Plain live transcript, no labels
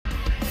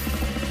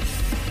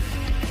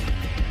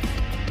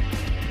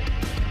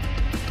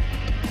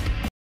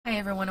Hi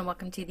everyone and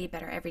welcome to the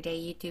Better Everyday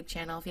YouTube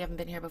channel. If you haven't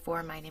been here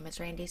before, my name is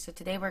Randy. So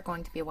today we're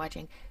going to be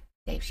watching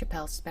Dave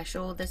Chappelle's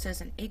special. This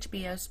is an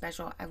HBO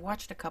special. I've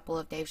watched a couple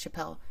of Dave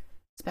Chappelle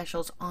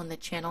specials on the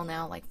channel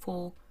now, like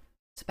full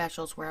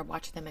specials where I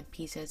watch them in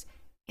pieces.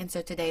 And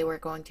so today we're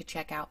going to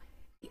check out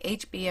the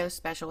HBO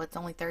special. It's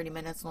only 30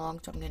 minutes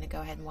long, so I'm going to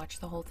go ahead and watch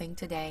the whole thing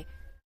today.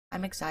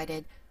 I'm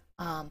excited.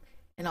 And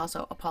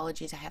also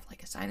apologies, I have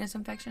like a sinus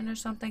infection or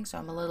something, so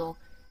I'm a little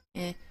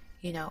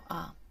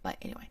but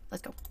anyway,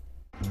 let's go.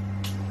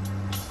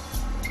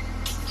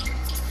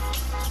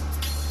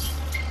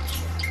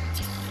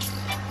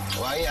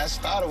 Well, yeah, I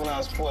started when I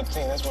was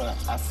 14. That's when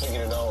I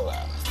figured it all out. I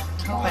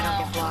hope I don't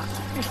get blocked.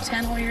 You're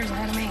 10 whole years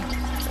ahead of me.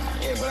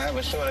 Yeah, but I have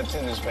a short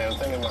attention span. I'm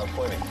thinking about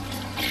quitting. I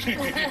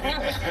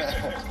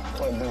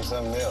want to do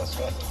something else.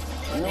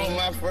 You know what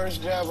my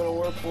first job in the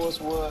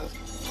workforce was?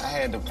 I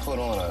had to put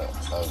on a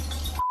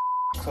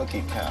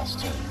cookie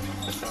costume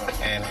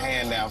and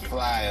hand out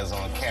flyers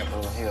on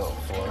Capitol Hill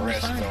for a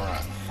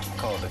restaurant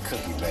called the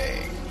Cookie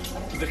Bag.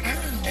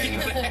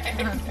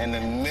 In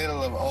the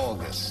middle of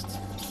August.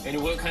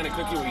 And what kind of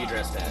cookie were you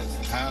dressed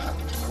as? Huh?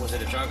 Was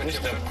it a chocolate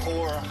Just chip? a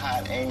poor,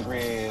 hot,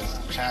 angry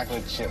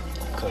chocolate chip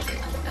cookie.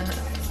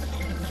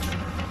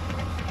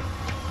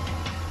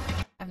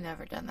 I've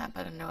never done that,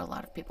 but I know a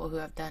lot of people who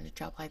have done a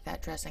job like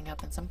that, dressing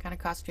up in some kind of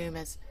costume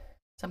as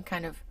some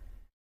kind of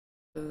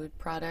food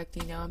product,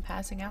 and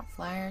passing out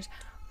flyers.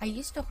 I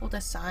used to hold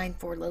a sign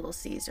for Little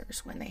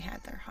Caesars when they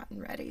had their hot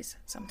and readies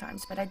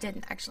sometimes, but I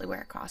didn't actually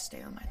wear a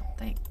costume, I don't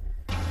think.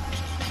 I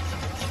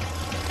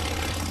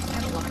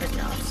had a lot of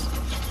jobs.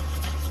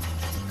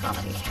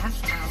 Comedy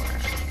half hour.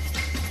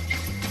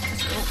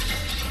 Let's go.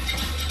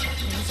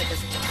 The music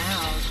is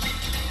loud.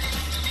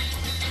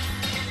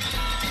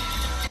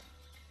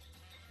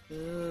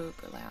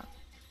 Super loud.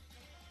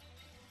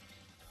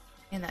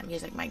 And that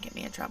music might get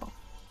me in trouble.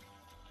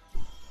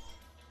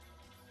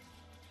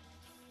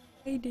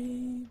 Hey,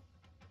 Dave.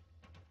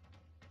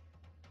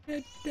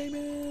 Hey,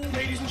 Damon.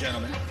 Ladies and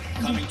gentlemen,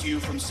 coming to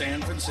you from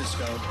San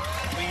Francisco,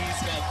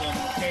 please welcome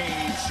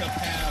Dave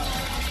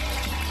Chappelle.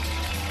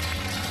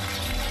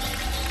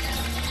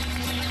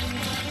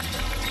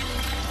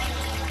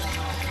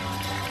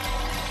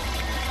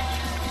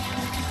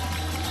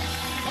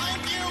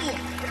 Thank you.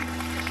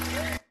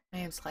 I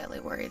am slightly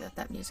worried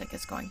that music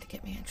is going to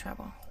get me in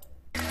trouble.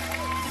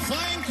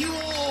 Thank you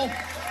all.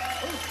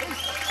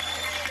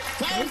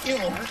 Thank you.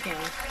 Okay.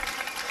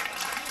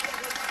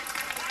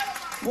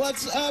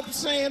 What's up,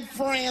 San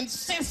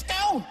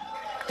Francisco?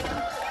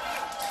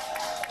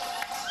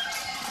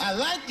 I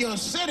like your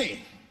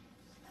city.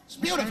 It's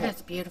beautiful.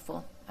 It's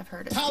beautiful. I've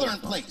heard it's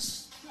Tolerant beautiful.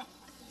 place.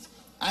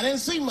 I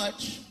didn't see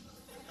much.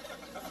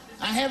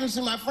 I haven't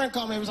seen my friend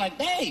call me. He was like,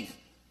 Dave,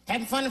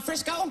 having fun in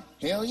Frisco?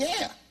 Hell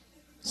yeah.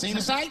 Seen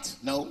the sights?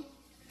 No.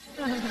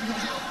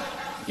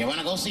 You want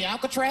to go see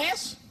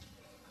Alcatraz?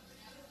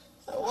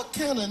 What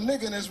kind of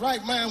nigga in his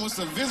right mind wants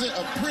to visit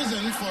a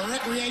prison for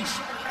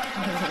recreation?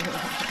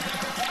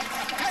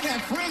 I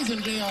got friends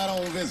in jail I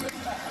don't visit.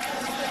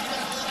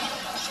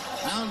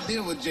 I don't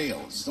deal with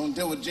jails. Don't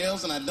deal with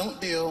jails, and I don't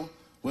deal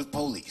with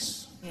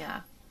police.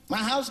 Yeah. My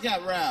house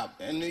got robbed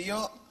in New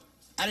York.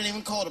 I didn't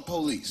even call the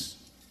police.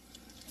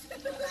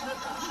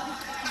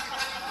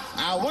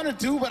 I wanted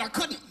to, but I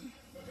couldn't.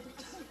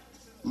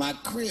 My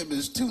crib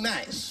is too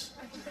nice.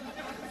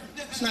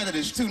 It's not that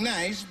it's too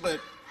nice, but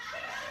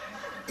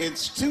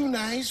it's too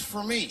nice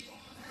for me.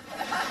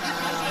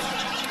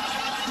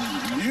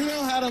 You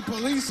know how the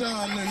police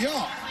are in New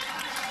York.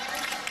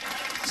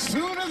 As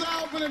soon as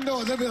I open the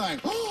doors, they'll be like,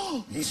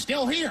 oh, he's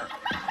still here.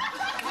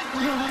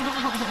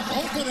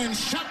 Open and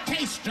shut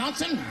case,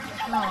 Johnson.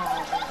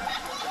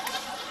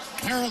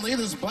 Apparently,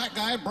 this black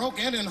guy broke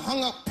in and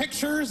hung up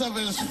pictures of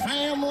his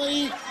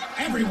family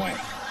everywhere.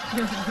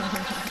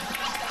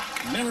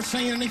 Never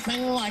seen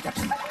anything like it.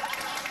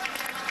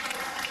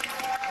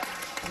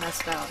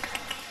 Messed up.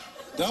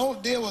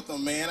 Don't deal with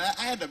them, man. I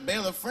had to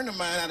bail a friend of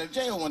mine out of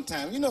jail one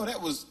time. You know,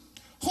 that was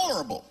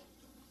horrible.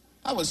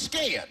 I was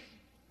scared.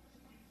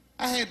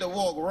 I had to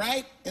walk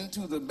right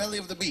into the belly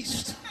of the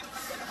beast.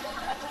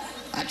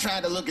 I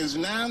tried to look as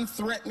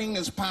non-threatening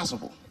as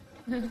possible.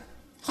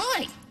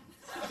 Hi.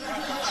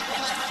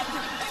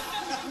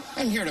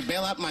 I'm here to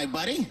bail out my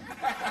buddy.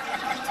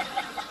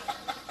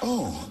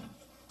 Oh,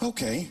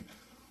 okay.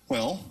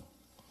 Well,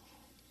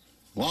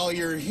 while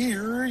you're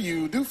here,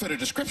 you do fit a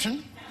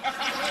description.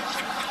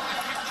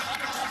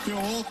 If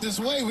you'll walk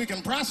this way, we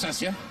can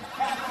process you.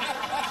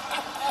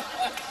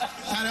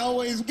 How'd they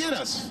always get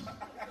us?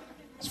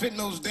 It's fitting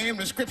those damn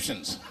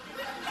descriptions.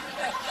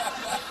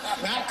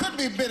 Now, I could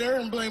be bitter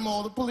and blame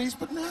all the police,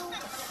 but no.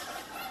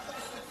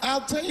 I'll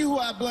tell you who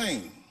I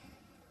blame.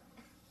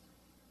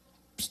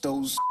 It's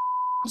those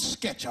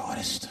sketch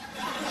artists.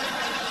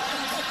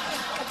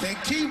 They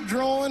keep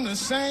drawing the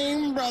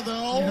same brother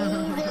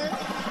over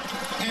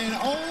and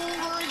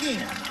over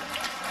again.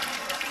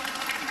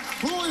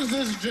 Who is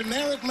this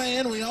generic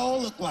man we all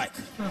look like?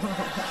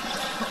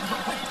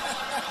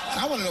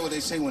 I want to know what they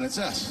say when it's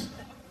us.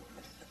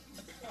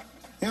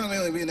 You know,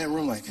 they'll be in that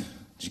room like, did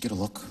you get a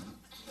look?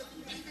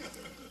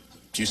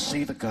 you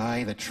see the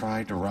guy that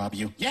tried to rob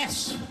you?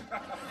 Yes.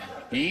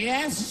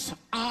 Yes,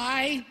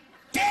 I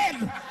did.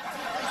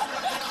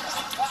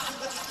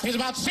 He's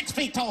about 6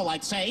 feet tall,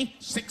 I'd say.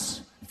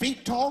 6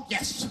 feet tall?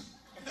 Yes.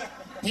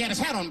 He had his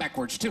hat on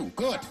backwards, too.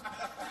 Good.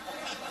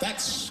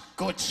 That's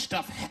good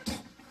stuff.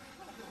 Hat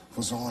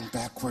was on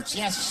backwards.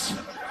 Yes.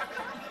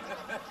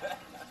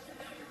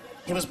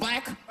 He was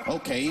black?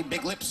 Okay.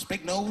 Big lips,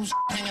 big nose,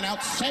 hanging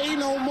out. Say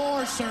no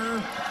more,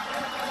 sir.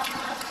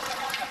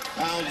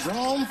 I'll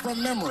draw him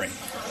from memory.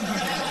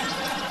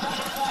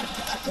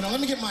 Let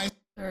me get my...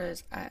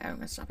 I'm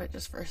gonna stop it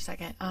just for a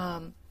second.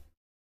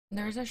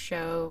 There's a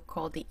show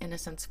called The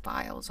Innocence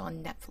Files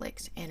on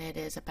Netflix, and it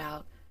is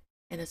about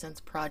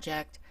Innocence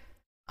Project,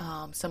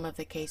 some of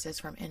the cases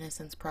from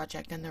Innocence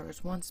Project, and there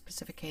was one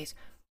specific case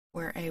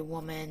where a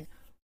woman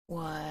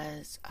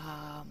was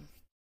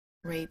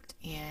raped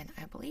and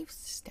I believe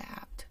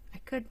stabbed. I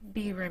could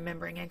be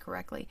remembering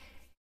incorrectly,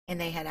 and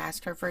they had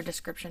asked her for a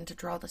description to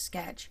draw the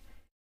sketch.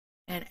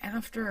 And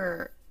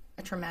after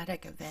a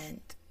traumatic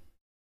event,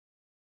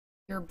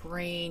 your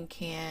brain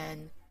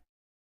can,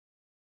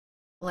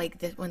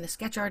 when the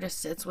sketch artist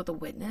sits with a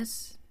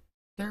witness,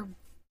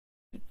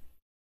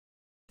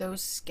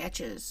 those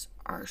sketches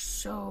are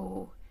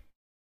so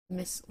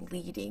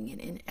misleading and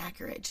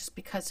inaccurate just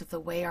because of the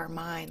way our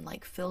mind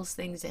fills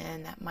things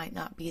in that might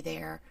not be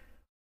there,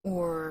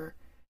 or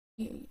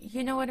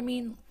you know what I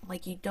mean?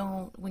 You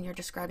don't, when you're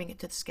describing it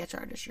to the sketch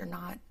artist, you're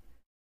not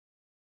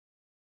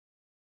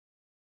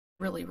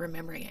really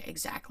remembering it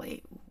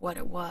exactly what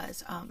it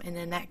was. And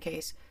in that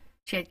case,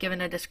 she had given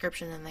a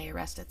description and they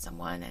arrested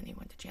someone and he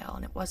went to jail,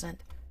 and it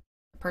wasn't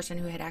the person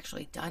who had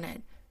actually done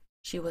it.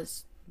 She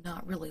was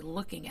not really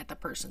looking at the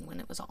person when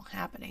it was all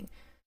happening.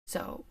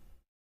 So,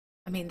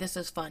 I mean, this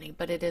is funny,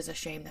 but it is a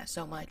shame that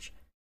so much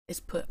is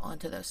put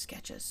onto those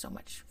sketches, so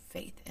much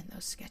faith in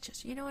those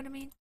sketches. You know what I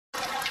mean?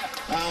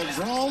 I'll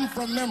draw them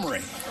from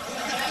memory.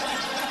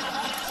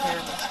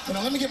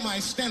 Let me get my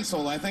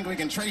stencil. I think we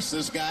can trace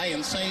this guy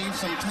and save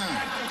some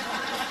time.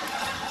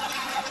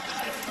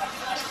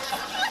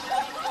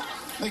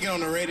 They get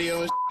on the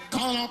radio,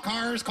 calling all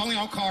cars.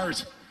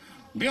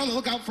 Be on the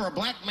lookout for a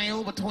black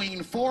male between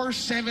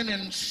 4'7"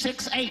 and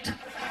 6'8".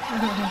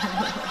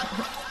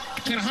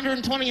 Between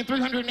 120 and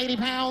 380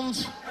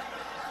 pounds.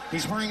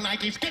 He's wearing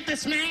Nikes. Get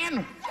this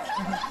man!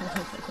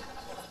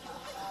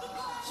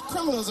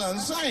 Criminals are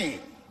insane.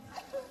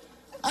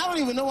 I don't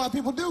even know why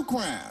people do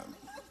crime.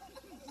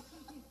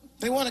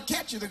 They want to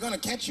catch you, they're going to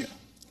catch you.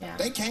 Yeah.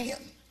 They can.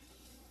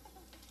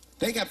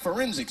 They got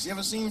forensics. You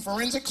ever seen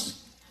forensics?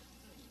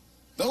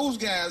 Those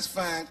guys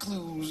find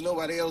clues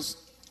nobody else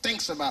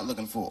thinks about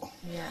looking for.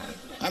 Yeah.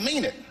 I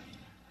mean it.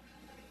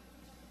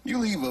 You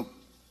leave a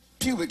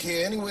pubic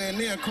hair anywhere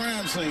near a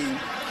crime scene,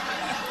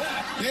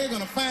 they're going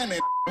to find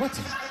that.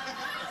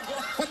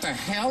 What the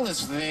hell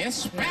is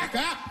this? Back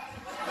up!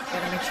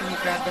 Gotta make sure you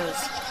grab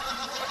those.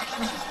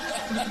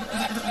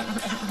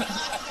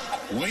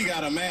 We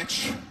got a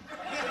match.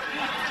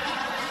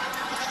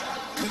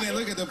 Then they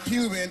look at the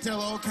pubes and tell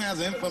all kinds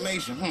of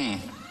information.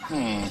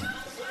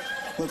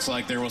 Looks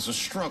like there was a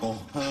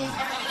struggle.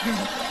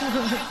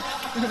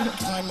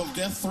 Time of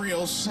death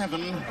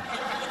 307.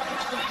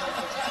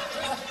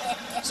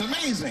 It's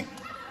amazing.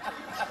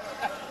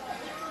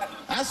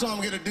 I saw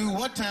him get a dude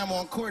one time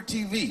on court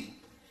TV.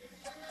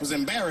 It was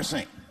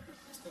embarrassing.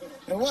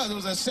 It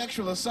was a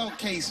sexual assault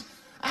case.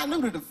 I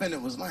knew the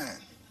defendant was lying.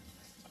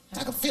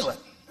 I could feel it.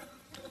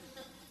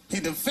 He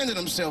defended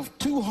himself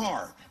too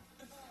hard.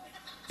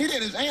 He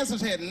did. His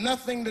answers had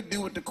nothing to do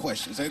with the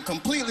questions. They're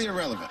completely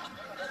irrelevant.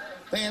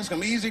 They asked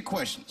him easy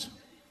questions.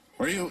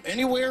 Were you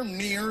anywhere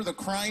near the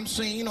crime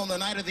scene on the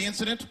night of the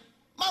incident?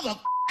 Mother,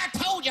 I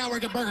told you I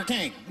worked at Burger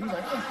King. He was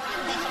like,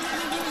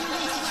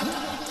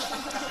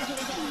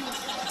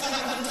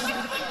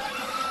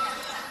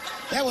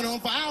 that went on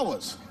for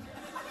hours.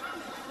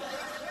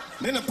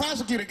 Then the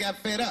prosecutor got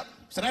fed up.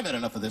 Said, I've had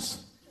enough of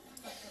this.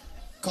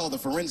 Called the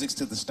forensics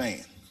to the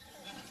stand.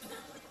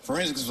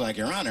 Forensics was like,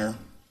 Your Honor,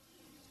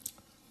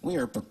 we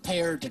are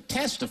prepared to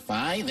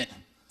testify that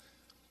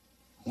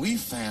we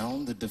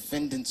found the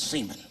defendant's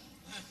semen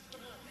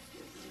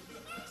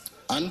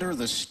under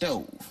the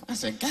stove. I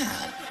said,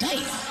 God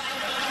damn.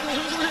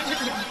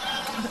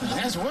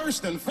 That's worse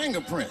than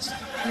fingerprints.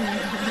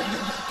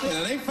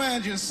 They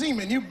find your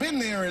semen, you've been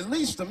there at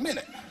least a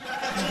minute.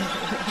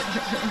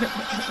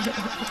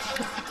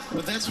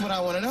 But that's what I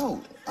want to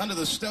know. Under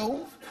the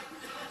stove?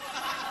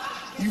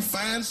 You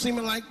find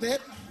semen like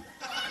that?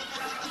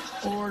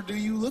 Or do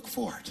you look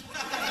for it?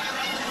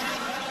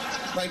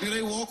 Do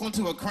they walk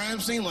onto a crime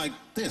scene like,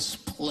 this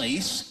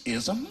place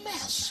is a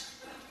mess?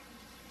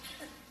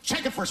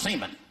 Check it for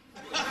semen.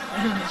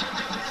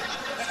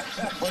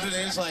 But it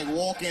is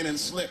walk in and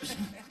slip.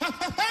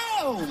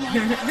 Oh, my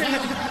God.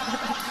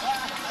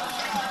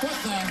 What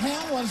the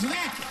hell was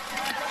that?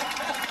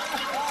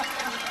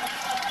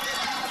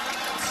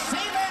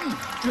 Semen!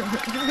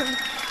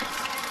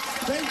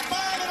 They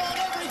find it on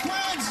every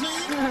crime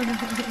scene.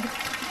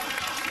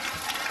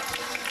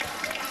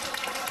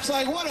 It's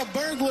like, what are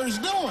burglars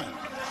doing?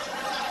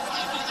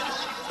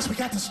 We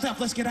got the stuff.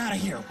 Let's get out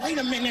of here. Wait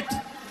a minute.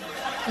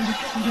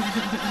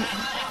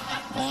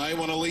 I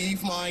want to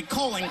leave my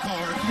calling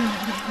card.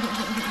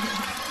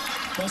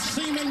 The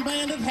semen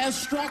bandit has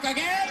struck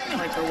again.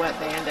 Like the wet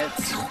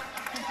bandits.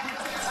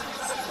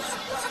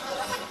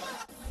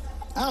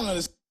 I don't know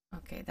this.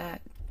 Okay,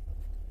 that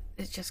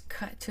is just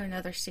cut to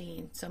another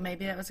scene. So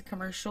maybe that was a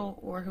commercial,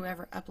 or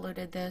whoever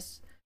uploaded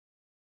this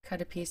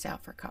cut a piece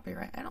out for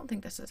copyright. I don't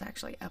think this is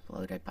actually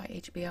uploaded by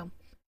HBO.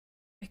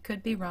 I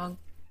could be wrong.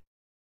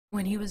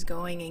 When he was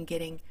going and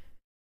getting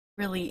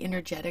really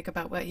energetic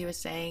about what he was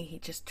saying, he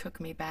just took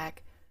me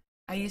back.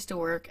 I used to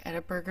work at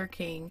a Burger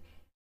King,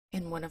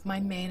 and one of my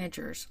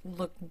managers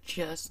looked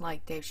just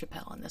like Dave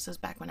Chappelle. And this is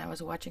back when I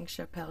was watching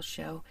Chappelle's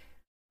show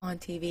on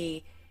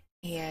TV.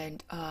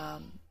 And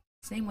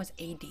his name was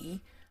AD,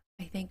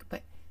 I think,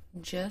 but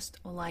just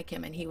like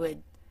him. And he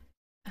would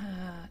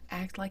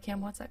act like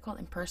him. What's that called?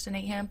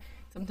 Impersonate him.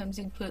 Sometimes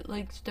he'd put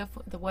like stuff,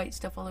 the white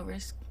stuff all over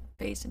his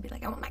face and be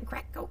like, I want my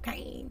crack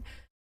cocaine.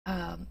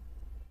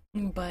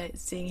 But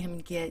seeing him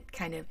get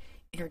kind of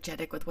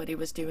energetic with what he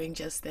was doing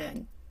just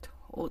then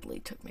totally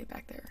took me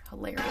back there.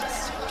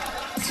 Hilarious.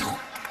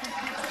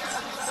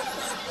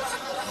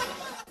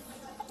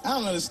 I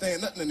don't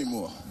understand nothing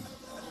anymore.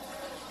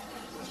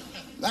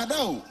 I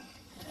don't.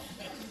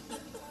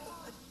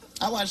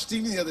 I watched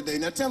TV the other day.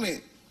 Now tell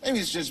me, maybe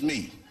it's just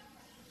me.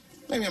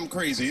 Maybe I'm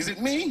crazy. Is it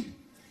me?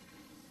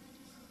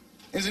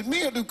 Is it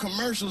me, or do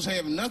commercials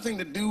have nothing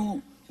to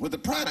do with the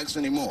products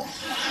anymore?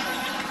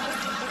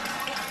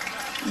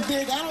 You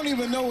dig? I don't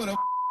even know what a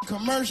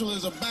commercial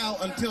is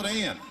about until the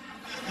end.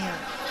 Yeah.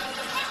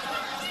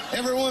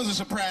 Everyone's a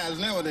surprise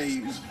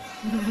nowadays.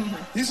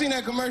 You seen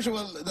that commercial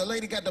where the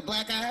lady got the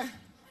black eye?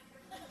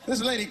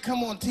 This lady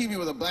come on TV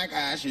with a black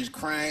eye. She's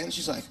crying.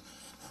 She's like,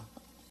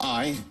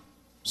 I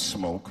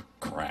smoke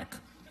crack.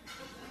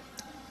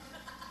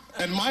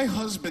 And my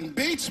husband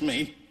beats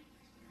me.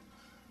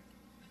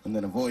 And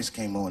then a voice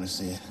came on and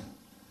said,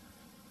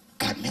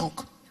 got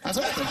milk? I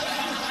said,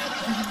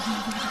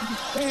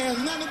 it has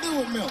nothing to do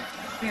with milk.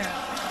 Yeah.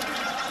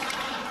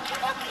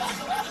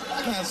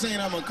 I'm not saying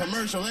I'm a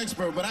commercial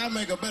expert, but I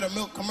make a better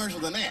milk commercial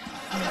than that.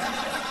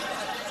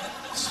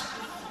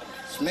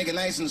 Just make it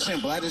nice and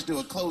simple. I just do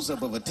a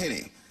close-up of a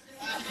titty.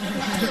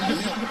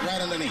 Milk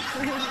right underneath.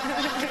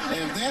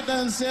 And if that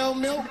doesn't sell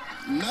milk,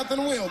 nothing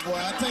will, boy.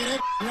 I'll tell you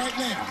that right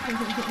now.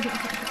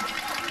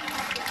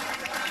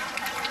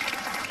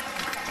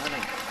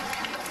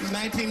 It's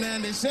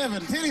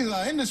 1997. Titties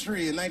are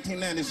industry in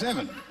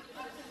 1997.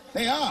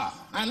 They are.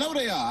 I know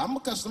they are. I'm a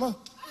customer.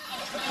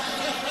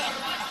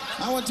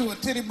 I went to a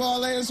titty bar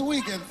last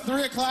week at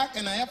 3 o'clock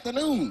in the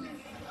afternoon.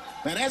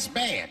 Now that's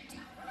bad.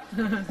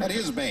 That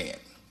is bad.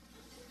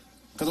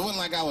 Because it wasn't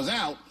like I was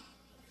out.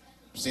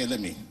 Said, let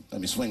me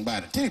swing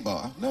by the titty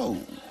bar.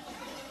 No.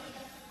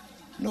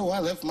 No, I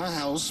left my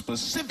house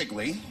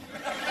specifically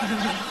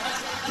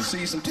to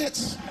see some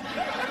tits.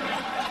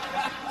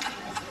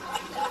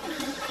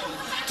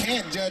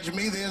 Can't judge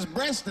me, there's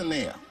breast in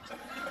there.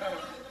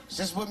 It's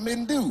just what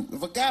men do.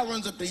 If a guy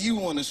runs up to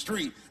you on the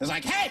street, it's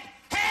like, hey,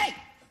 hey,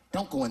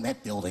 don't go in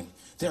that building.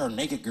 There are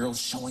naked girls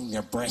showing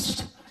their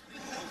breast.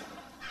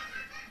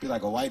 Be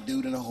like a white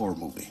dude in a horror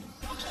movie.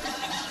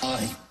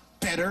 I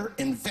better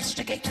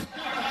investigate.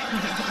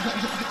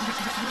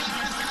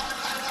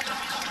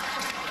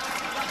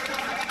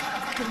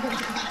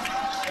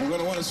 I'm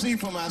gonna want to see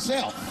for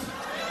myself.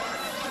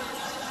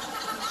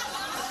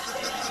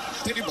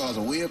 Titty bar's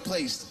a weird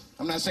place.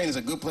 I'm not saying it's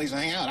a good place to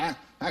hang out.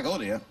 I go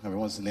there every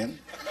once and then.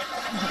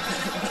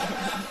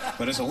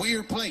 But it's a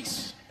weird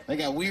place. They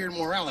got weird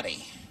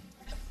morality.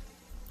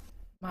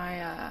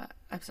 I'm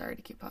sorry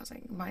to keep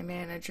pausing. My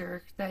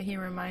manager that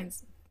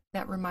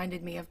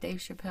reminded me of Dave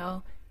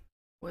Chappelle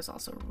was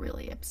also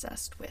really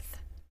obsessed with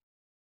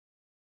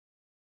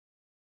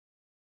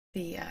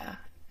the,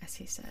 as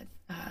he said,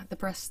 the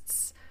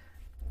breasts,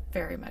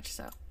 very much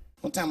so.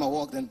 One time I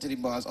walked into titty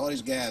bars, all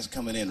these guys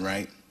coming in,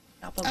 right?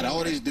 And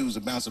all these dudes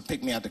about to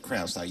pick me out the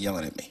crowd, start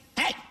yelling at me.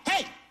 Hey,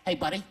 hey, hey,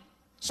 buddy.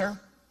 Sir,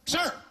 do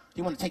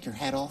you want to take your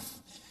hat off?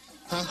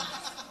 Huh?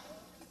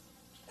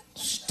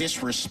 It's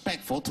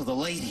disrespectful to the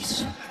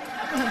ladies.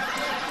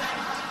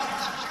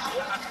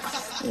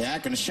 Yeah, I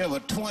can shove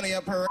a 20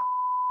 up her,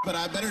 but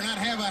I better not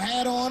have a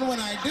hat on when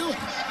I do it.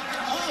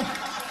 Oh,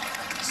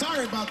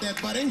 sorry about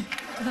that, buddy.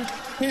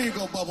 Here you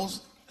go,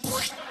 Bubbles.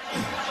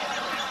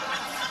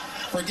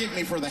 Forgive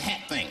me for the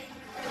hat thing.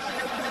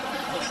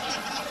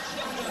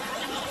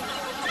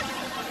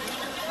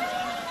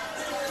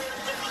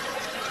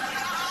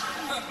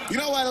 You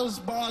know why those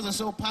bars are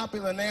so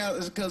popular now?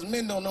 Is because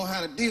men don't know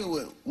how to deal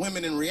with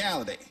women in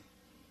reality.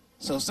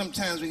 So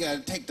sometimes we got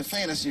to take the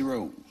fantasy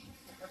road.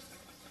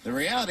 The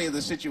reality of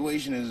the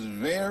situation is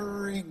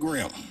very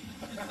grim.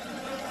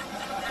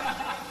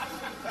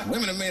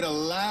 Women have made a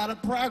lot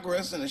of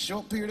progress in a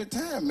short period of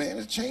time, man.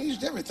 It's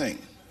changed everything.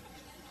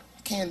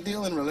 Can't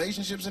deal in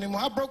relationships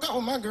anymore. I broke up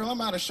with my girl. I'm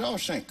out of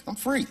Shawshank. I'm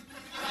free.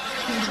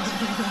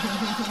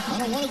 I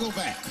don't want to go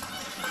back.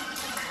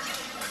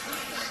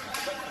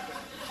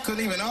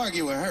 Couldn't even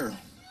argue with her.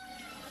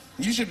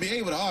 You should be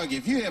able to argue.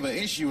 If you have an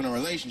issue in a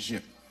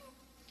relationship,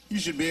 you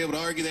should be able to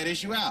argue that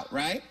issue out,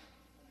 right?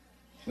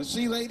 But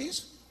see,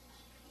 ladies,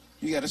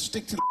 you got to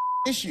stick to the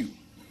issue.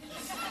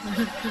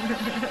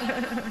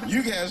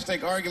 You guys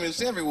take arguments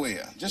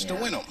everywhere just to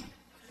win them.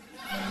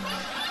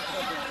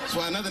 That's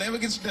why nothing ever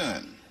gets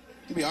done.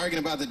 You be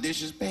arguing about the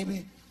dishes,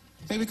 baby.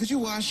 Baby, could you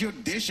wash your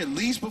dish at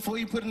least before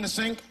you put it in the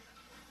sink?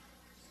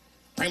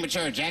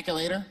 Premature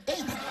ejaculator?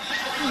 Baby.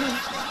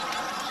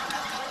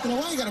 You know,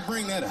 why you gotta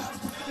bring that up?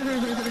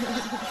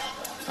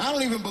 I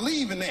don't even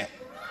believe in that.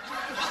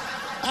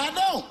 I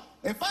don't.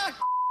 If I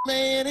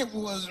man, it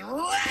was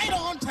right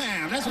on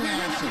time. That's what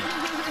I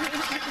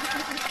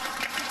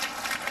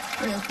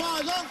say. As far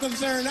as I'm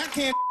concerned, I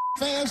can't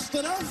fast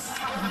enough.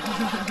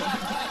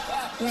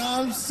 You know,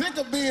 I'm sick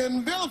of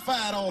being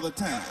vilified all the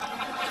time.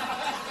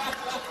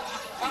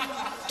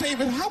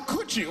 David, how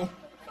could you?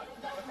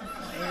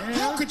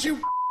 How could you?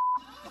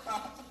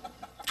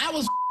 I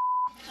was.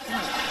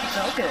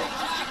 Okay.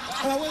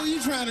 Well, what were you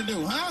trying to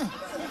do, huh?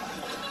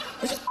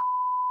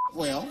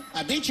 Well,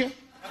 I beat you.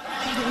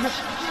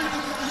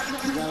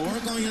 You gotta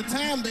work on your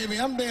time, baby.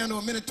 I'm down to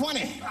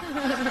 1:20.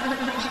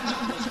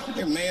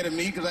 They're mad at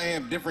me because I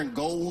have different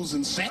goals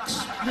in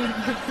sex.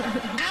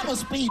 I'm a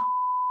speed.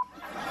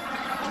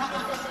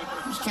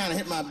 Just trying to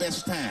hit my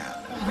best time.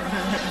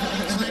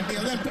 It's like the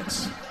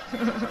Olympics.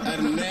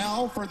 And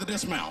now for the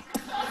dismount.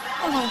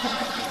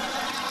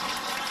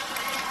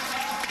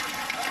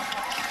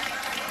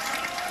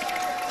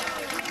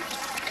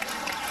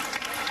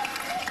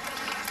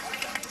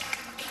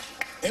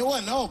 It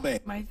wasn't all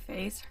bad. My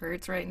face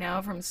hurts right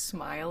now from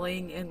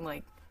smiling and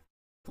like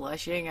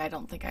blushing. I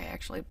don't think I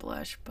actually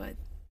blush, but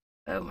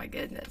oh my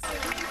goodness.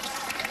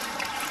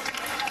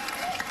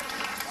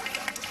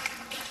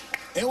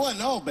 It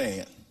wasn't all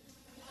bad.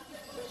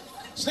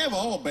 It's never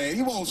all bad.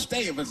 You won't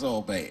stay if it's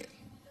all bad.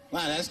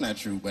 Well, that's not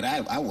true, but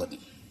I wouldn't.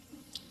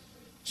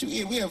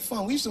 We had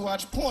fun. We used to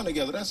watch porn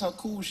together. That's how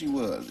cool she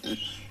was.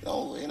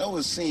 You know,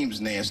 it seems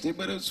nasty,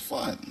 but it's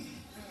fun.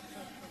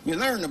 We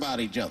learned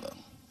about each other.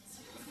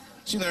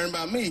 She learned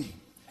about me.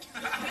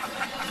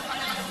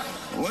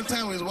 One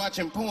time we was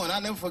watching porn. I'll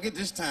never forget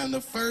this time.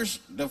 The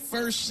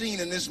first scene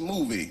in this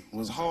movie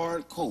was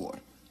hardcore.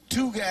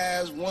 2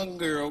 guys, 1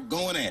 girl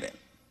going at it.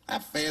 I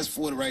fast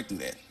forwarded right through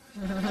that.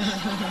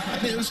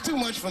 It was too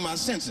much for my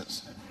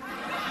senses.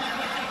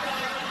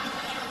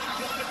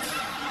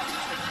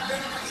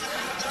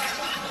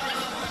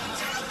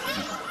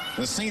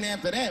 The scene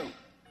after that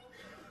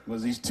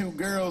was these 2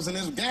 girls and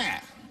this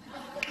guy.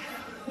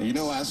 And you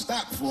know, I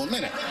stopped for a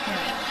minute.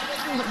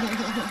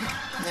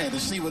 I had to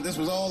see what this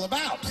was all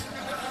about.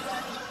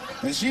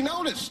 And she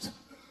noticed.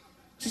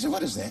 She said,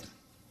 "What is that?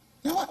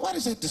 Now, why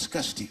does that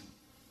disgust you?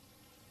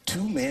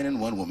 2 men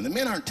and 1 woman. The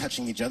men aren't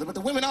touching each other, but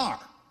the women are.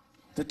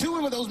 The 2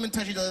 women, those men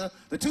touch each other.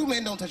 The 2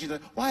 men don't touch each other.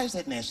 Why is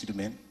that nasty to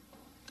men?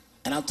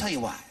 And I'll tell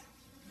you why.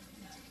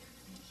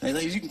 Hey,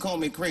 ladies, you can call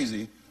me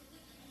crazy,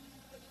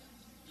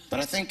 but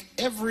I think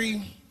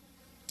every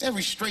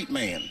straight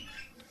man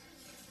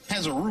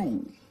has a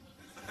rule.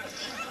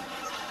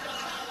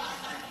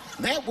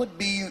 That would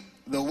be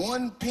the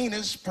 1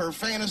 penis per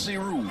fantasy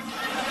rule.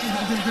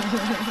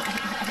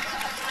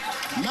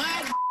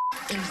 My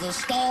is the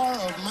star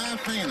of my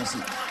fantasy.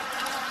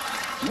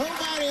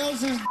 Nobody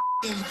else's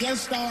is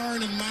guest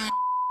starring in my.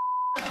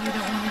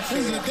 This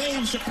is a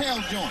Dave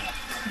Chappelle joint.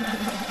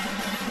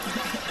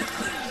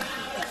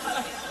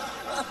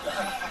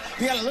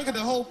 You gotta look at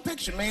the whole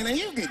picture, man. And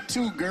you get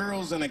 2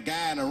 girls and a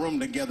guy in a room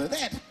together.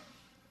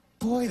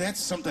 That's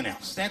something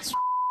else. That's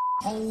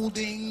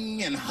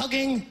holding and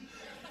hugging.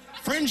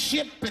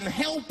 Friendship and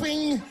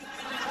helping,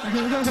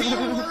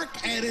 teamwork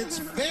at its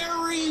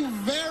very,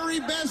 very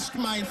best,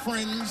 my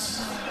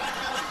friends.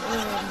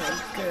 Oh my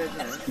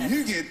goodness.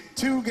 You get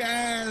 2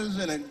 guys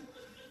and a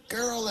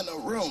girl in a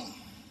room.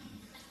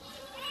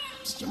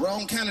 It's the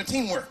wrong kind of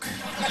teamwork.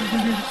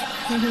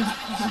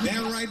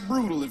 Downright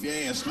brutal, if you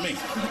ask me.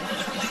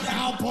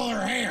 I'll pull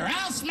her hair.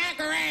 I'll smack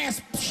her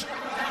ass.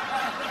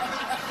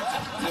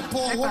 That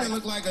poor woman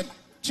looked like a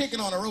chicken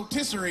on a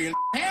rotisserie and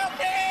help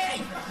me!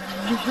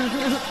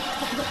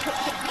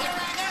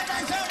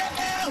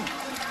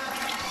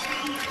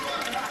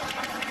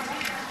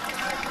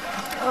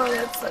 Oh,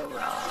 that's so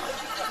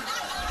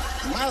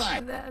wrong. My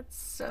life. That's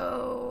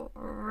so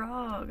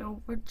wrong.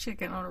 Oh, we're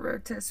chicken on a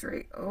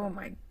rotisserie. Oh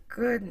my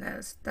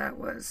goodness. That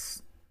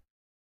was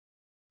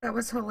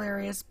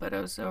hilarious, but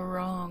oh so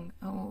wrong.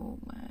 Oh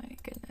my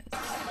goodness.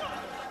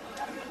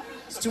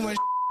 It's too much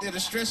there to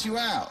stress you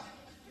out.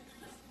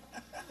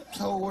 This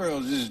whole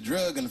world is just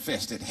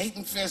drug-infested.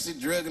 Hate-infested,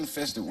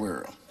 drug-infested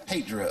world.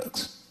 Hate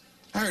drugs.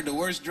 I heard the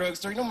worst drug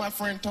story. You know, my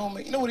friend told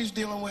me, you know what he's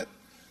dealing with?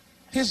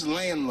 His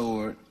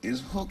landlord is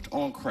hooked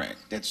on crack.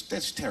 That's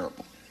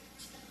terrible.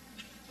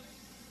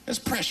 That's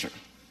pressure.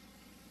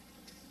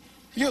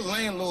 If your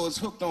landlord's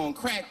hooked on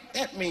crack,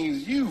 that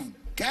means you've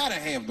got to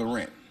have the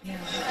rent. Yeah.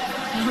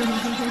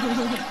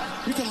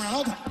 You come around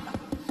all the time.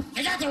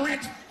 I got the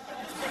rent.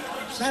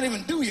 It's not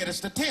even due yet. It's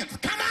the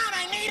 10th. Come on,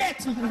 I need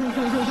it.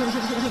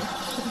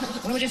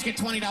 Let me just get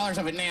 $20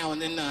 of it now,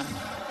 and then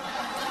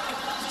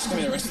Just give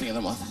me the rest of the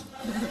other month.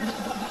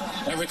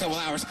 Every couple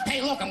hours,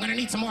 hey, look, I'm gonna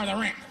need some more of the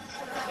rent.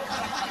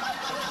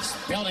 This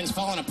building's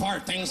falling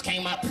apart, things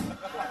came up.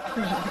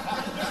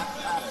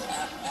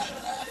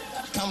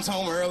 Comes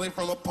home early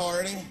from a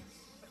party.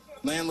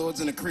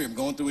 Landlord's in the crib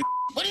going through it.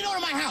 What are you doing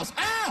in my house?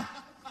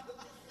 Ah!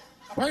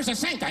 Where's the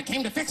sink? I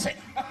came to fix it.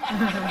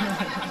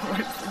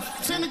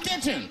 It's in the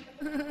kitchen.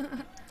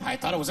 I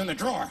thought it was in the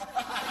drawer.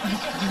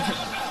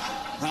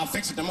 I'll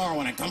fix it tomorrow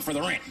when I come for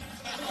the rent.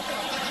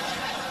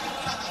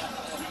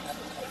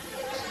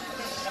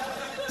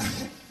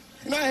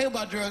 You know what I hate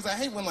about drugs? I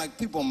hate when, like,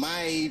 people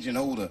my age and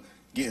older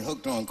get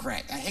hooked on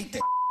crack. I hate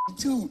that.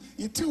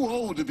 You're too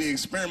old to be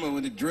experimenting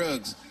with the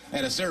drugs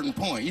at a certain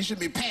point. You should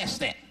be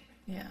past that.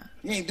 Yeah.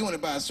 You ain't doing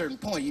it by a certain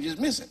point. You just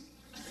miss it.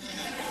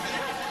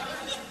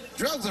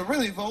 Drugs are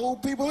really for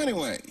old people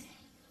anyway.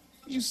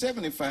 You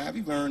 75,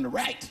 you've earned the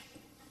right.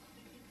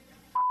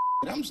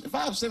 If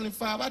I was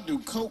 75, I'd do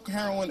coke,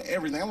 heroin,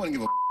 everything. I wouldn't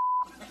give a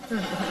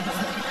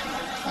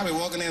I'd be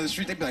walking down the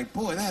street, they'd be like,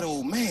 boy, that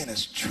old man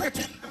is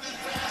tripping.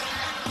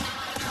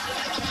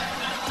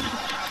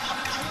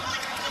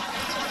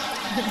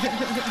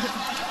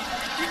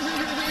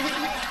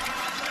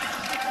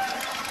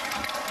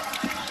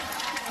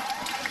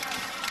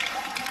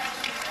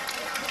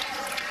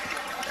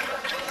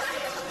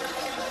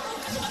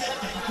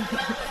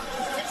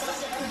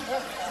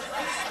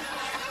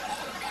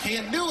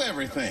 Can't do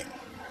everything.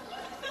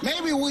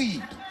 Maybe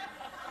weed.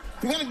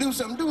 If you're gonna do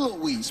something, do a little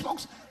weed.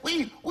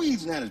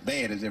 Weed's not as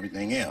bad as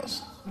everything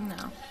else. No.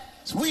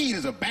 Weed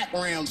is a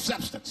background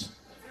substance.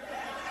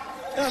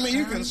 You know what I mean?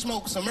 You can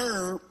smoke some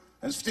herb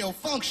and still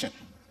function.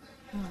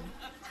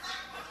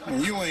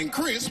 And you ain't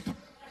crisp,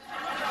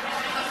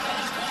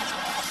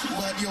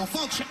 but you'll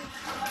function.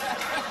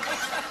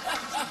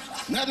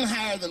 Nothing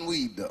higher than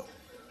weed, though.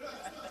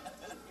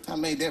 I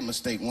made that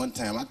mistake one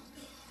time.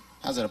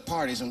 I was at a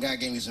party, some guy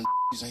gave me some.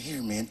 He's like,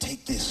 here, man,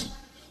 take this.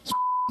 It's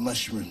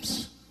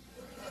mushrooms.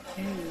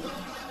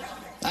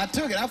 I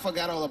took it, I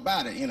forgot all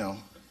about it, you know.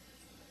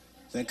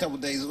 Then a couple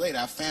days later,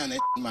 I found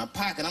it in my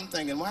pocket. I'm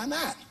thinking, why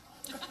not?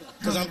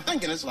 Because I'm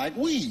thinking it's like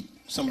weed,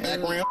 some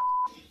background.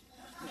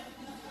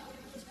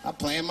 I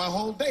planned my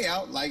whole day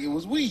out like it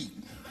was weed.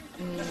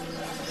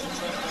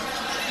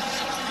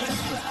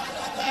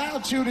 I'll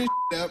chew this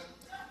up,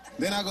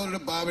 then I'll go to the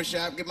barber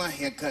shop, get my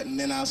hair cut, and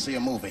then I'll see a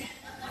movie.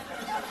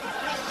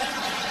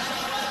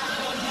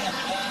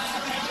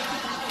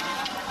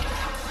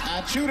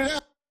 I chewed it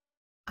up.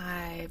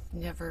 I've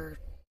never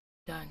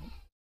done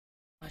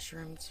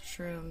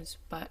shrooms,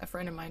 but a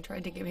friend of mine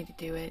tried to get me to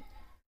do it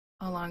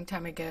a long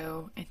time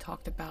ago and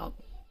talked about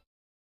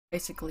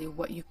basically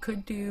what you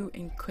could do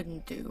and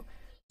couldn't do.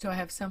 So I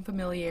have some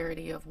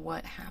familiarity of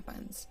what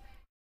happens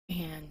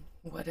and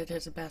what it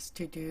is best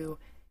to do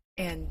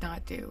and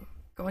not do.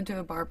 Going to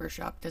a barber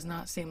shop does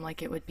not seem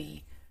like it would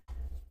be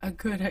a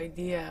good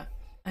idea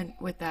and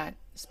with that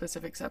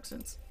specific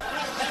substance.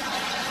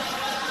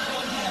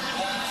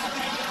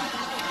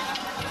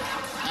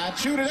 I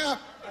chewed it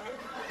up.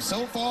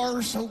 So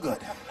far, so good.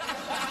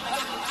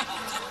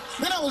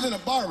 Then I was in a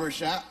barber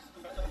shop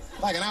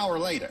like an hour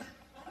later.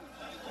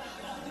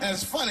 And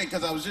it's funny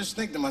because I was just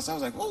thinking to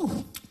myself, I was like,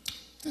 ooh,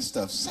 this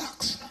stuff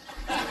sucks.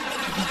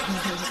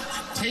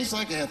 Tastes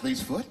like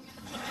athlete's foot.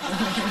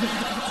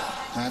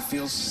 I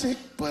feel sick,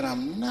 but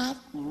I'm not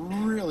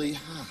really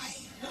high.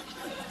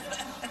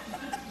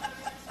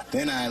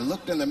 Then I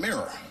looked in the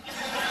mirror.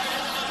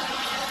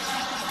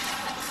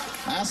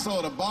 I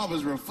saw the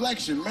barber's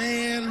reflection,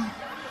 man.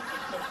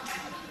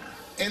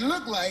 It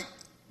looked like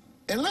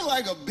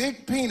a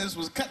big penis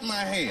was cutting my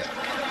hair.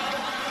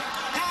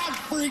 I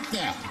freaked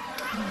out.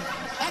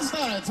 I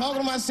started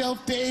talking to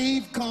myself,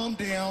 Dave, calm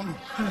down.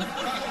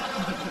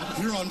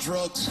 You're on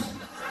drugs.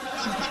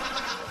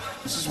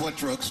 This is what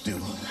drugs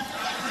do.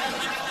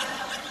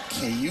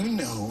 Okay, you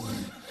know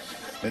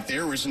that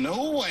there is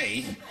no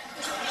way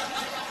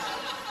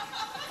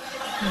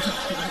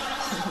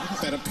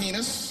that a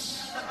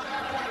penis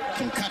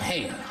can cut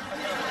hair.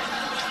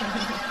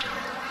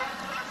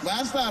 But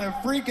I started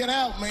freaking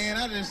out, man.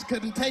 I just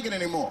couldn't take it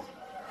anymore.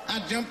 I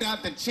jumped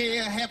out the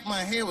chair, half my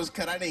hair was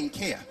cut, I didn't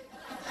care.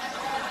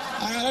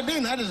 I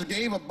didn't, I just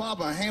gave a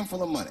barber a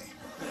handful of money.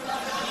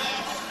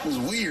 It was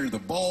weird, the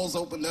balls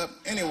opened up.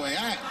 Anyway,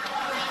 I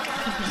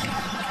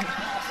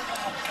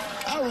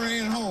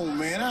ran home,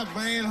 man. I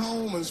ran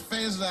home as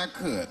fast as I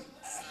could.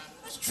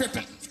 It's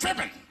tripping.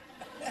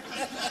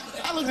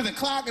 I looked at the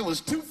clock, it was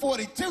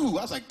 2:42.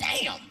 I was like,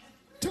 damn,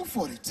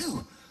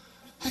 2:42.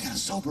 I gotta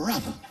sober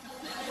up.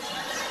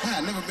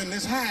 I've never been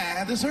this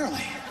high this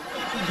early.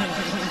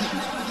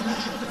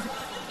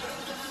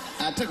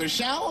 I took a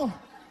shower.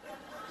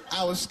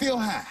 I was still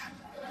high.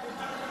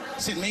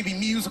 Said maybe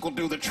music will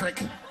do the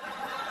trick.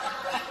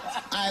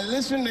 I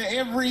listened to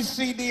every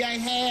CD I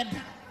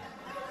had.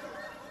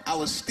 I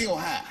was still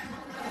high.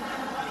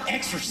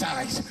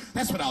 Exercise,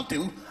 that's what I'll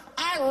do.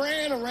 I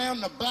ran around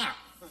the block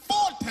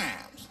 4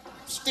 times,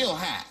 still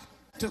high.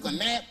 Took a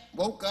nap,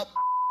 woke up.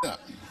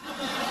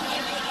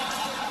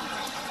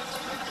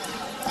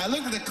 I I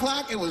looked at the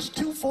clock, it was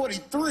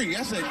 2:43.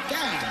 I said,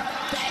 God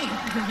dang.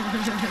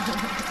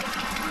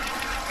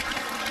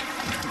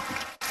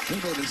 Here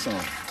go this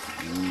song.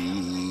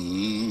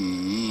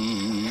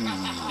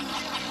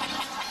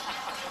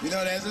 You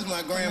know, this is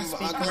my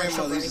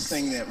grandmother used to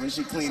sing that when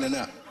she cleaning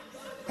up.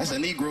 That's a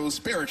Negro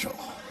spiritual.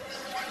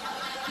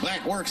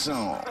 Black work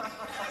song.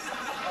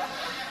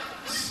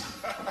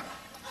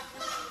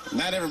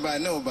 Not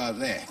everybody know about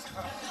that.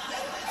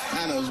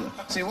 I know.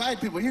 See,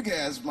 white people, you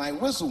guys might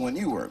whistle when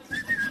you work.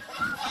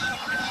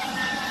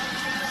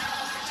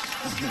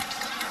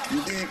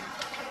 You dig?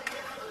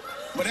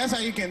 But that's how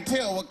you can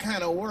tell what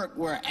kind of work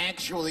we're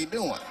actually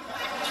doing.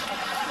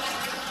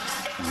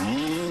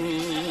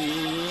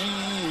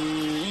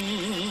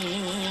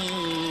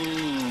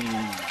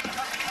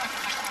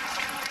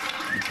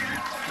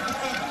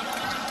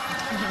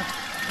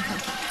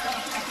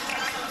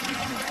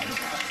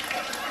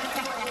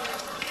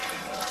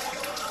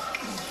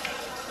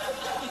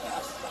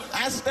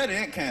 I study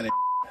that kind of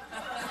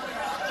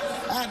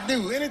I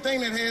do.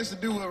 Anything that has to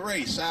do with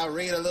race. I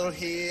read a little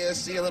here,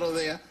 see a little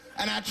there.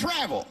 And I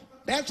travel.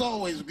 That's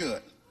always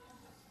good.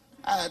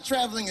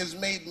 Traveling has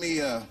made me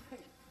a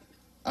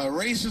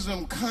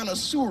racism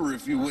connoisseur,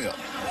 if you will.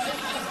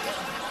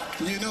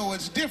 You know,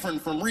 it's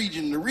different from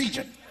region to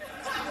region.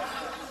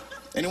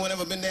 Anyone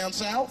ever been down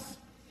south?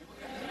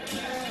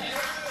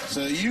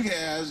 So you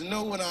guys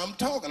know what I'm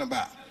talking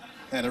about.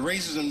 And the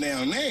racism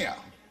down there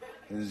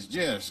is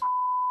just,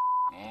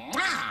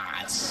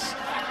 it's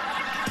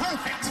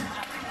perfect.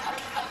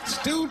 It's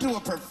due to a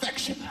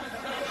perfection.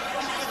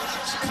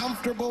 It's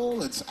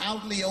comfortable, it's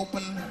out in the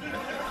open.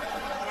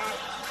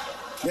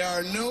 There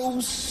are no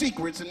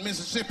secrets in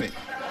Mississippi.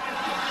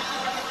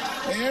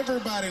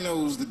 Everybody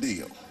knows the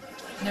deal.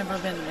 Never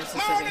been to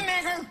Mississippi. Morning,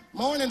 nigger.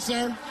 Morning,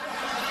 sir.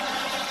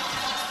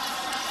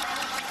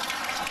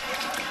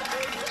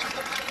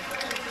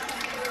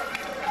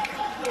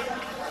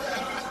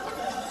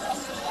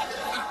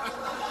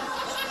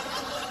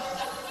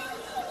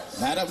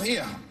 Not up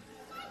here.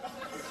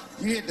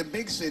 You hit the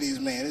big cities,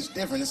 man, it's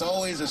different. It's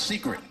always a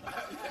secret.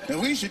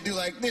 And we should do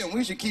like them.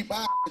 We should keep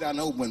our out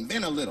open,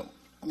 then a little.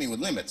 I mean, with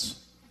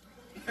limits.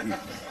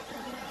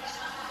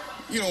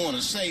 You don't want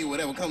to say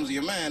whatever comes to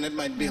your mind. That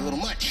might be a little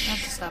much. I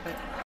have to stop it.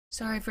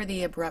 Sorry for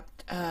the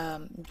abrupt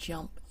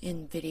jump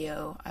in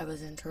video. I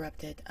was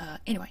interrupted.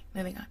 Anyway,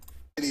 moving on.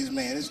 Cities,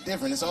 man, it's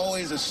different. It's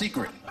always a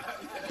secret.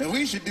 And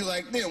we should do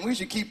like them. We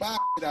should keep our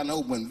out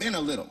open, then a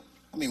little.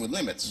 I mean, with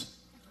limits.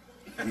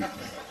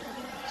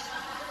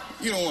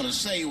 You don't want to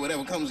say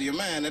whatever comes to your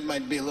mind. That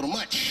might be a little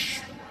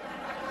much.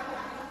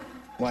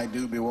 White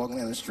dude be walking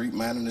down the street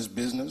minding his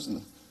business, and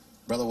the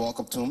brother walk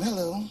up to him,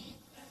 hello,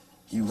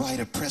 you white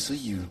oppressor,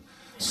 you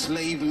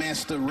slave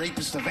master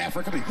rapist of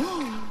Africa.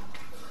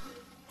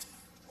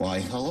 Why,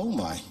 hello,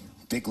 my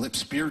big lip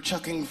spear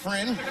chucking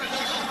friend.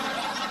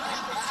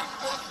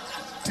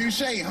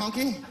 Touche,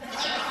 hunky.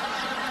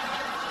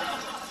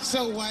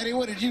 So, Whitey,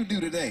 what did you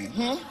do today,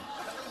 huh?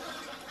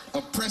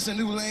 Oppress a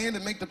new land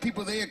and make the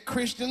people there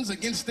Christians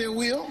against their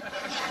will?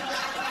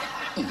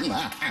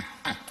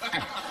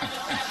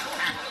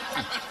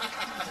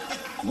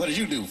 What did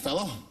you do,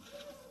 fellow?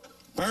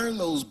 Burn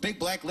those big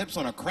black lips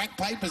on a crack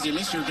pipe as you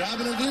miss your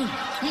job interview?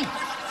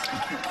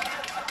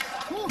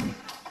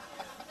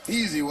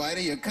 Easy,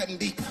 Whitey, you're cutting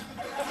deep.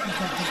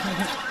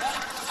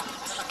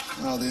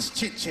 All this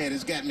chit-chat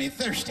has got me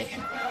thirsty.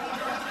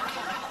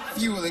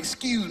 If you will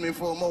excuse me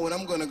for a moment,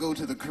 I'm gonna go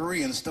to the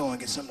Korean store and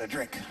get something to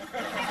drink.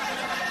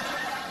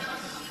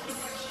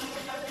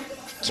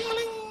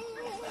 Chilling.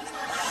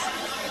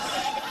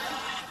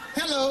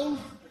 Hello.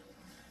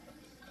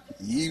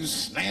 You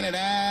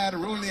slanted-eyed,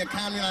 ruining the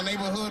economy in our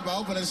neighborhood by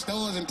opening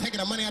stores and taking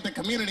the money out the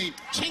community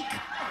chink.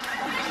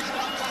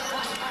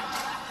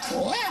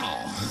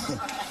 Well,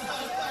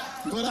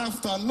 good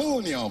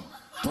afternoon, you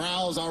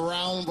browse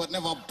around but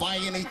never buy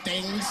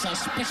anything,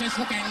 suspicious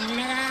looking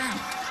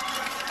nigga.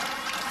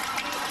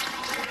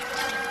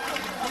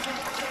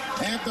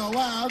 After a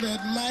while,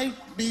 that might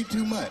be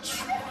too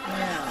much.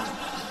 Yeah.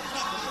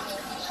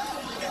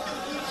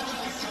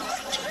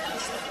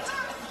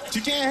 But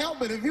you can't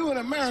help it. If you're an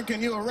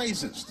American, you're a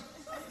racist.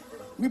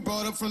 We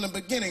brought up from the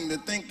beginning to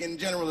think in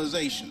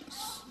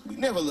generalizations. We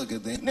never look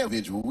at the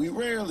individual. We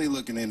rarely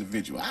look at the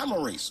individual. I'm a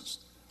racist.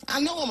 I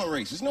know I'm a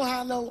racist. You know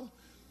how I know?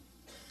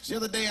 The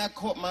other day I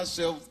caught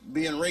myself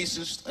being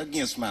racist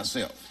against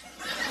myself.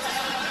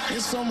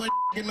 There's so much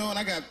going on,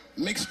 I got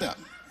mixed up.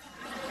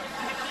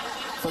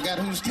 Forgot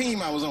whose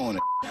team I was on.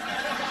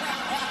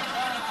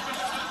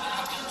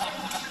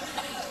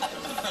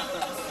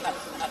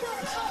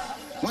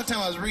 One time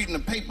I was reading the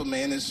paper,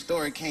 man, this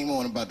story came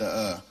on about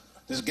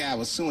this guy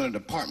was suing a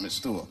department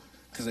store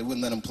because they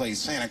wouldn't let him play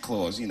Santa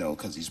Claus, you know,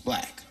 because he's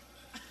black.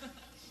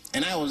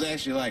 And I was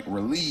actually, like,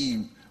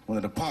 relieved when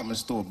the department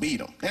store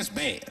beat him. That's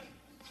bad.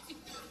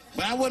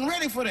 But I wasn't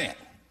ready for that.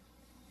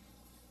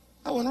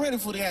 I wasn't ready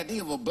for the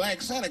idea of a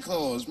black Santa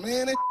Claus,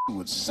 man. That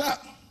would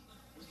suck.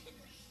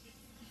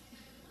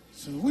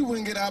 So we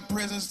wouldn't get our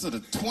presents to the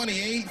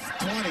 28th,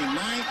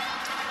 29th.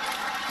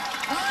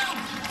 Oh,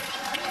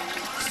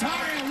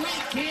 sorry,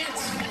 night,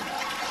 kids.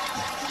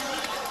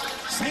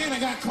 Santa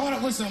got caught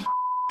up with some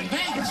in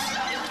Vegas.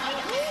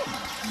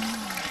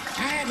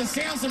 I had to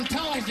sell some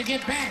toys to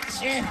get back.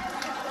 Shit.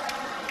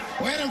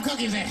 Where them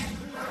cookies at?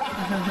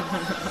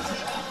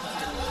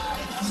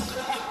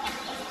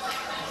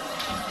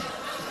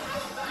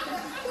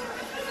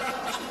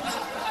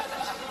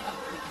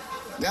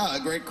 Y'all a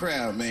great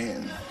crowd,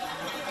 man.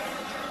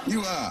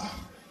 You are.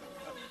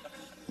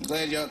 I'm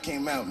glad y'all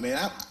came out,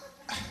 man.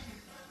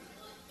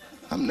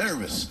 I'm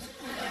nervous.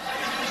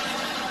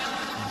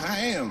 I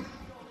am.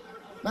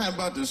 Not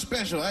about the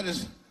special. I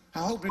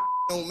hope it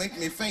don't make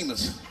me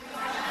famous.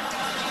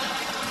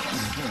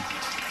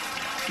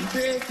 You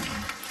dig?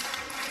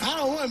 I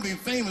don't want to be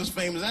famous.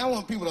 I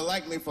want people to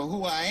like me for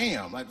who I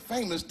am. Like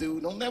famous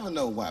dude, don't never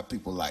know why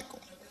people like them.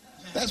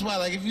 That's why,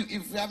 like,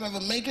 if I ever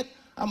make it,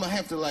 I'm gonna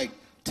have to like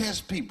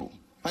test people.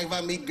 Like if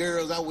I meet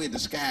girls, I wear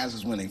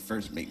disguises when they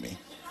first meet me,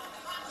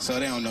 so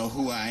they don't know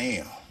who I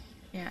am.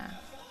 Yeah.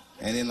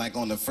 And then like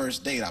on the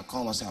first date, I'll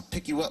call myself, I'll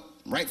pick you up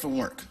right from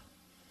work.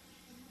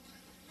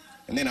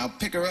 And then I'll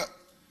pick her up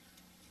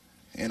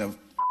in a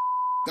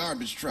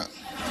garbage truck.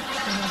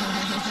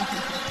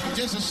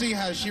 Just to see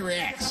how she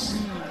reacts.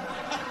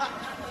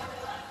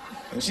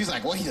 And she's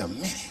like, wait a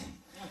minute.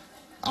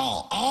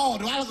 Oh,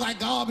 do I look like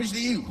garbage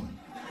to you?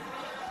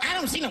 I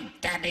don't see no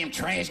goddamn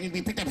trash need to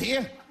be picked up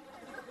here.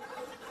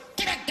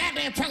 Get that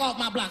goddamn truck off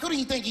my block. Who do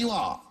you think you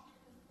are?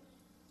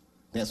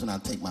 That's when I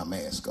take my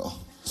mask off.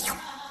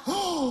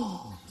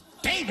 Oh,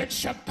 David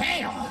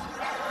Chappelle.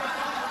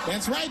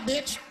 That's right,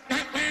 bitch.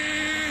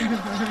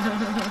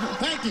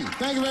 Thank you.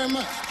 Thank you very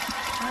much.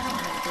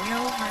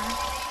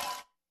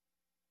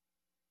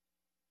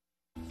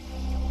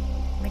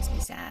 Makes me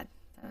sad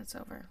that it's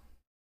over.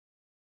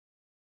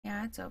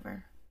 Yeah, it's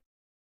over.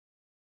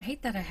 I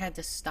hate that I had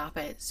to stop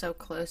it so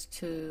close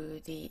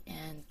to the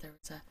end. There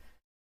was a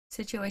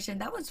situation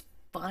that was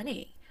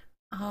funny.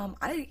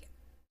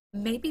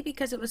 Maybe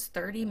because it was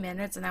 30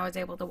 minutes and I was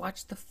able to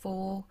watch the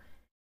full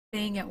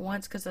thing at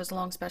once, because those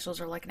long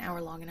specials are like an hour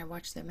long and I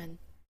watched them in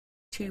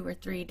 2 or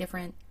 3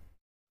 different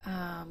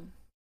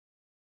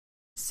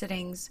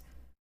sittings.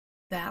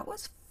 That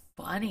was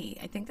funny.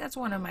 I think that's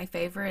one of my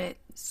favorite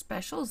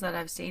specials that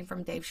I've seen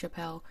from Dave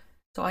Chappelle.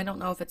 So I don't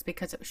know if it's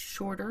because it was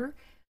shorter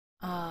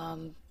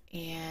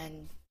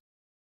and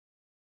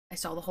I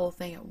saw the whole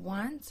thing at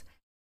once,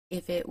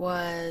 if it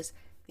was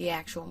the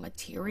actual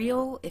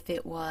material, if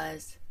it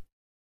was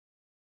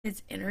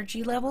his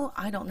energy level.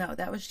 I don't know.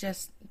 That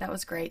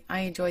was great.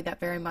 I enjoyed that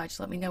very much.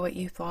 Let me know what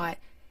you thought,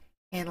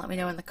 and let me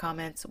know in the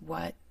comments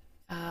what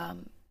the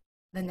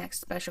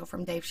next special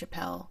from Dave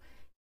Chappelle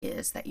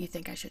is that you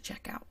think I should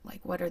check out.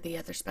 Like, what are the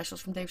other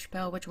specials from Dave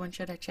Chappelle? Which one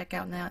should I check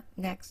out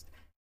next?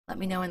 Let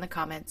me know in the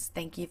comments.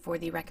 Thank you for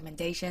the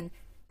recommendation.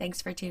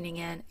 Thanks for tuning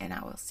in, and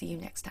I will see you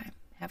next time.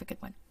 Have a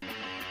good one.